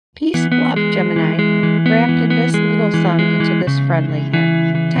Peace, love, Gemini. Grafted this little song into this friendly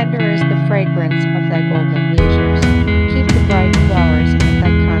hymn. Tender is the fragrance of thy golden leisures. Keep the bright flowers at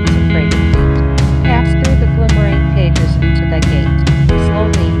thy consecrated feet. Pass through the glimmering pages into thy gate.